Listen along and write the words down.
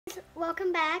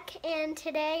Welcome back, and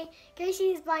today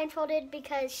Gracie is blindfolded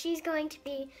because she's going to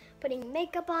be putting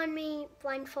makeup on me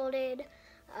blindfolded.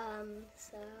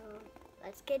 So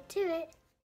let's get to it.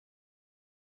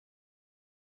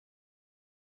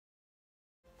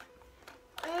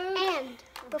 And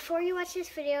before you watch this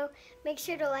video, make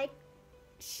sure to like,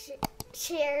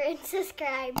 share, and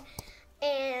subscribe,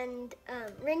 and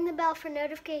ring the bell for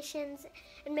notifications,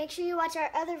 and make sure you watch our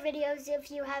other videos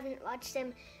if you haven't watched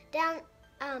them.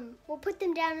 We'll put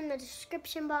them down in the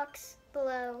description box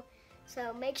below,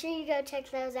 so make sure you go check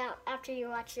those out after you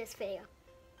watch this video.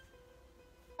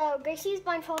 So Gracie's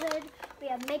blindfolded. We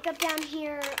have makeup down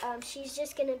here. She's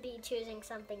just gonna be choosing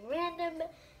something random,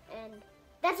 and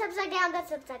that's upside down.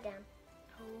 That's upside down.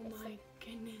 Oh my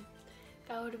goodness,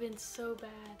 that would have been so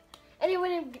bad. And it would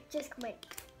have just come like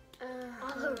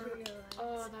all over your eyes.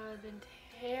 Oh, that would have been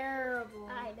terrible.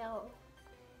 I know.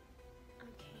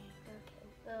 Okay.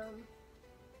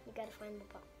 You gotta find the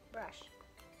brush.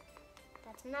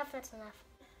 That's enough. That's enough.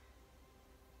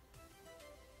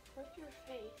 Where's your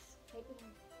face? Right here.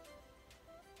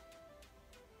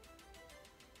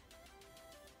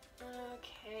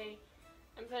 Okay.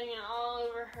 I'm putting it all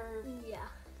over her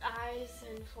eyes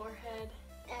and forehead.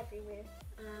 Everywhere.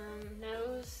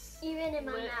 Nose. Even in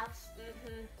my lips. mouth.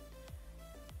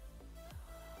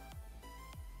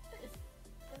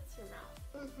 That's your mouth.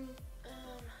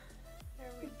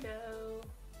 There we Mm-hmm. go.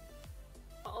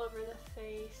 All over the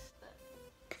face.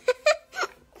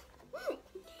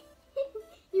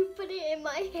 You put it in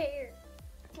my hair.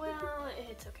 Well,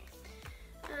 it's okay.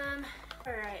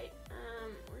 Alright.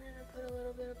 We're gonna put a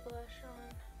little bit of blush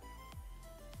on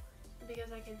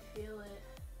because I can feel it.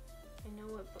 I know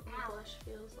what blush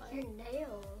feels like. Your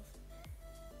nails.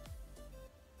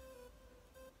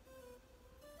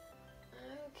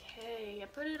 Okay, I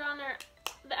put it on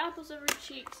the apples of her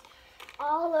cheeks.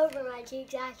 All over my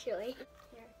cheeks, actually.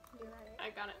 Here, you got it. I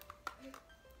got it.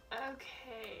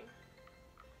 Okay.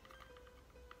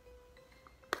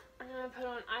 I'm gonna put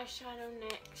on eyeshadow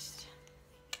next.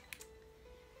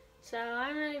 So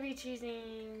I'm gonna be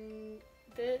choosing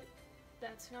this.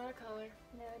 That's not a color.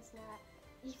 No, it's not.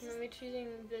 I'm gonna be choosing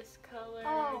this color.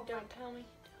 Oh, Don't tell me.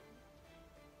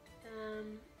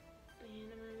 And I'm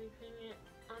gonna be putting it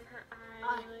on her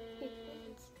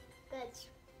eyelids. That's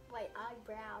my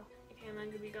eyebrow. Okay, I'm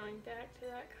gonna be going back to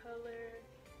that color.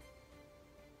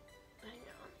 Hang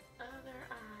on, other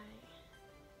eye.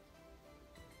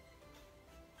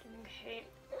 Okay.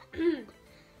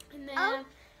 And then I'm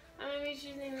gonna be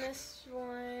choosing this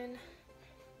one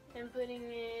and putting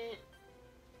it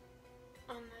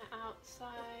on the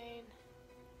outside.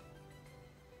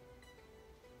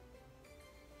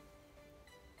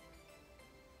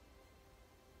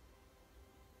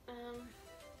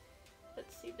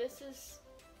 Let's see, this is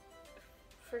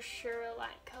for sure a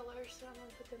light color, so I'm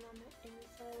gonna put them on the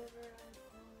inside of her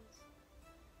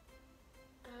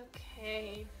eyeballs.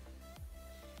 Okay.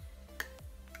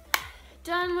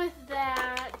 Done with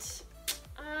that.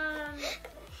 I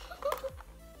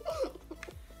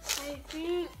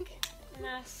think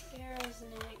mascara's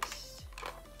next.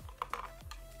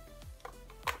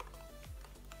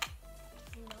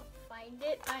 You don't find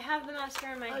it. I have the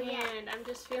mascara in my hand. I'm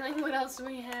just feeling what else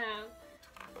we have.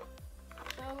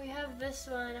 Oh, we have this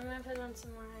one. I'm gonna put on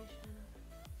some more eyeshadow.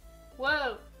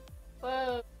 Whoa!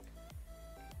 Whoa!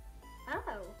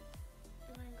 Oh.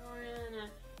 I'm going to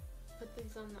put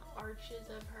these on the arches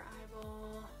of her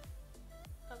eyeball.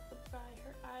 Up by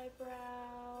her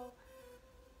eyebrow.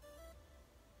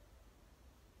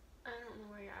 I don't know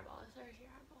where your eyeball is. There's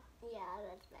your eyeball. Yeah,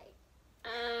 that's right.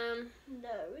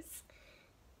 Nose.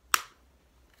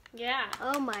 Yeah.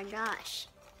 Oh my gosh.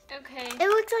 Okay. It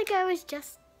looks like I was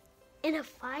just in a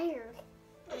fire.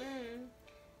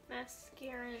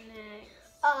 Mascara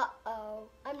next. Uh-oh.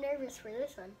 I'm nervous for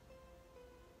this one.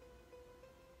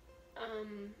 I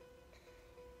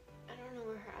don't know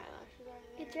where her eyelashes are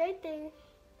there. It's right there.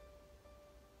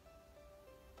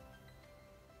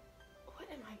 What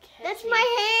am I catching? That's my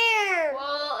hair!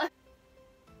 Well,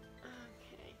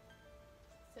 okay.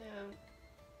 So,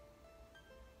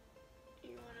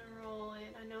 you want to roll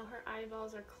it. I know her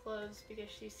eyeballs are closed because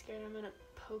she's scared I'm going to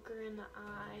poke her in the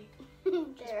eye.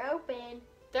 They're open.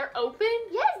 They're open?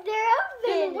 Yes, they're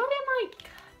Then open. what am I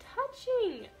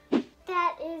touching?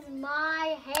 That is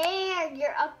my hair.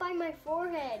 You're up by my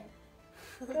forehead.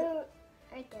 Go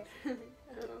right there.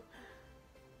 Oh.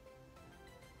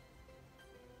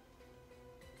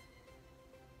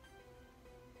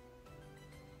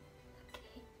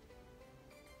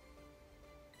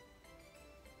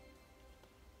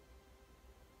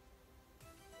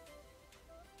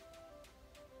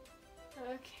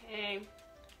 Okay.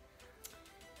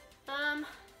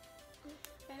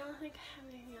 don't think I have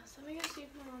anything else. Let me go see if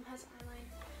my mom has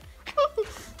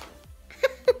eyeliner.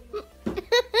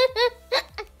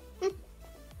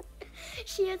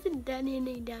 She hasn't done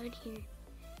any down here.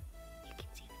 You can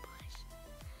see the blush.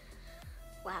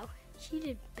 Wow, she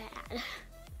did bad.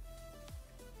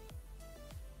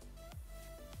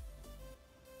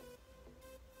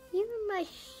 Even my...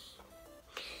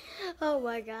 Oh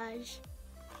my gosh.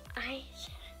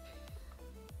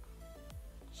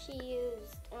 She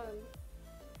used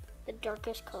the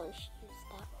darkest color. She used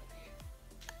that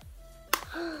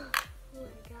one. Oh my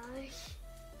gosh.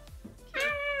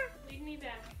 Lead me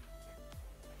back.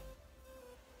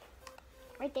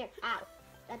 Right there. Ow.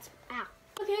 That's ow.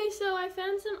 Okay, so I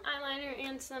found some eyeliner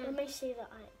and some Let me see the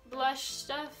eye. blush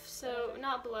stuff. So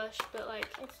not blush, but like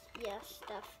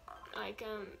Stuff. like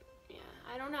yeah.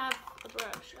 I don't have a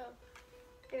brush. Oh,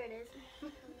 There it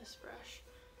is. this brush.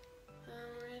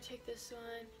 We're gonna take this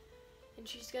one, and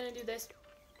she's gonna do this.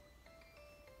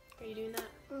 Are you doing that?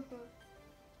 Mhm. I'm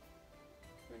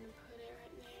gonna put it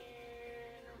right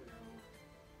there. I don't know.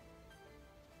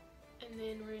 And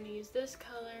then we're gonna use this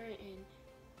color and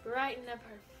brighten up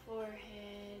her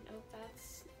forehead. Oh,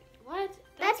 that's what?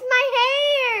 That's my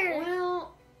hair.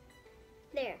 Well,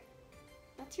 There.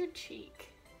 that's your cheek.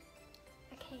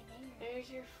 Okay, there. There's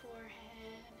your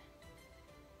forehead.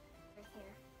 Right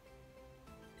here.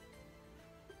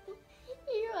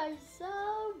 You are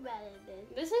so bad at this.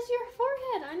 This is your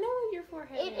forehead. I know what your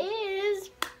forehead It is. is.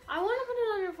 I want to put it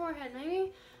on your forehead.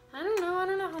 Maybe. I don't know. I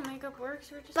don't know how makeup works.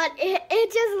 We're just. But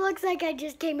it just looks like I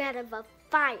just came out of a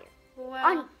fire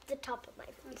Well. on the top of my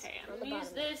face. Okay, on I'm the gonna use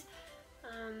bottom. this.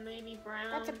 Maybe brown.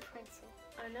 That's a pencil.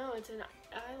 I know it's an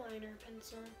eyeliner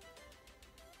pencil.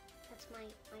 That's my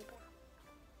eyebrow.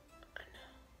 I know.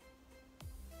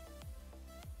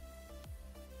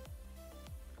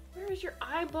 Where is your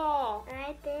eyeball?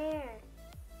 Right there.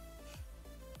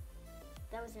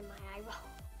 That was in my eyeball.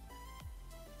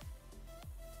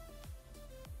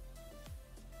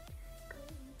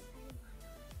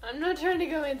 I'm not trying to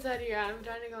go inside of your eye. I'm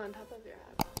trying to go on top of your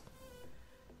eyeball.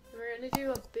 We're gonna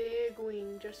do a big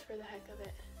wing just for the heck of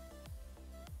it.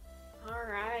 All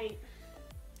right.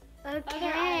 Okay.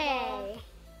 eyeball.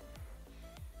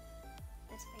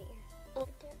 That's my ear. Oh.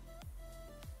 Right there.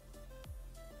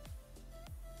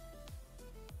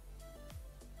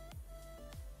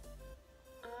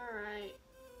 All right.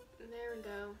 There we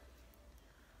go.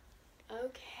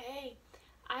 Okay.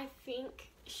 I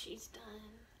think she's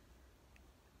done.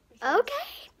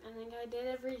 Okay. I think I did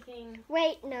everything.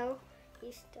 Wait, no.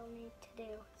 You still need to do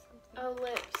something. Oh,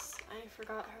 lips. I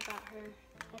forgot about her.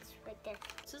 That's right there.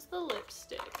 This is the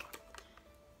lipstick.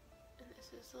 And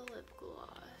this is the lip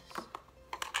gloss.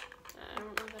 I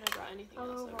don't know that I brought anything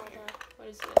else over hold here. up. What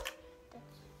is this?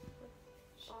 That's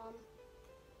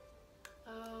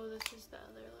Oh, this is the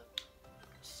other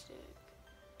lipstick.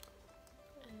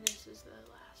 And this is the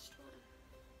last one.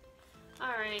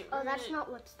 Alright. Oh, that's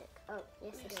not lipstick. Oh,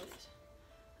 yes, it is.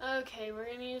 Okay, we're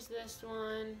gonna use this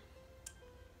one.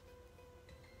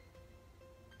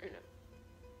 Or no.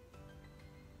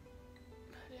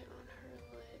 Put it on her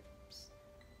lips.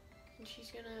 And she's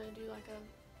gonna do like a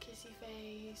kissy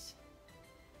face.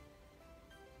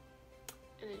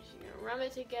 And then she's gonna rub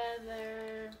it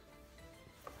together.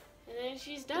 And then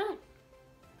she's done.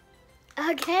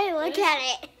 Okay, look at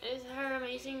it. It's her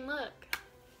amazing look.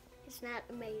 It's not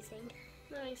amazing.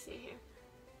 Let me see here.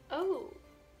 Oh.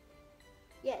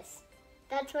 Yes,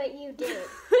 that's what you did.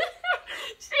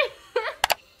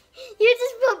 You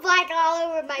just put black all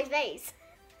over my face.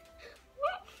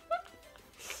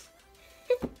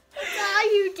 That's all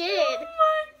you did. Oh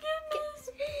my goodness.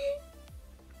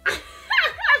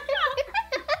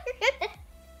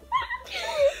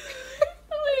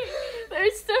 Wait,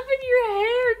 there's stuff in your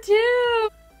hair too.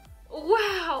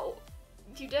 Wow.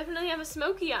 You definitely have a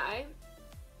smoky eye.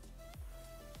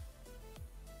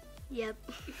 Yep.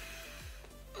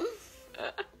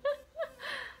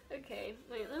 Okay,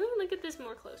 wait, let me look at this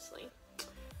more closely.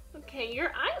 Okay,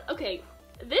 your eye, okay,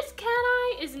 this cat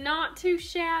eye is not too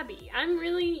shabby. I'm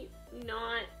really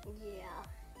not.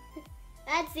 Yeah.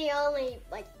 That's the only,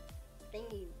 thing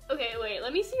you... Okay, wait,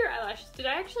 let me see your eyelashes. Did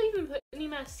I actually even put any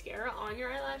mascara on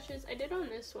your eyelashes? I did on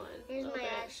this one. Here's my Okay.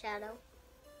 eyeshadow.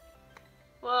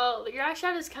 Well, your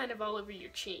eyeshadow is kind of all over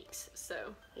your cheeks,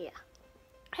 so. Yeah.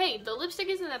 Hey, the lipstick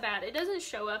isn't that bad. It doesn't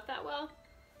show up that well,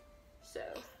 so.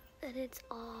 And it's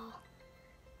all...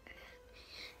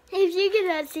 If you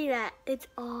cannot see that, it's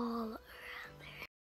all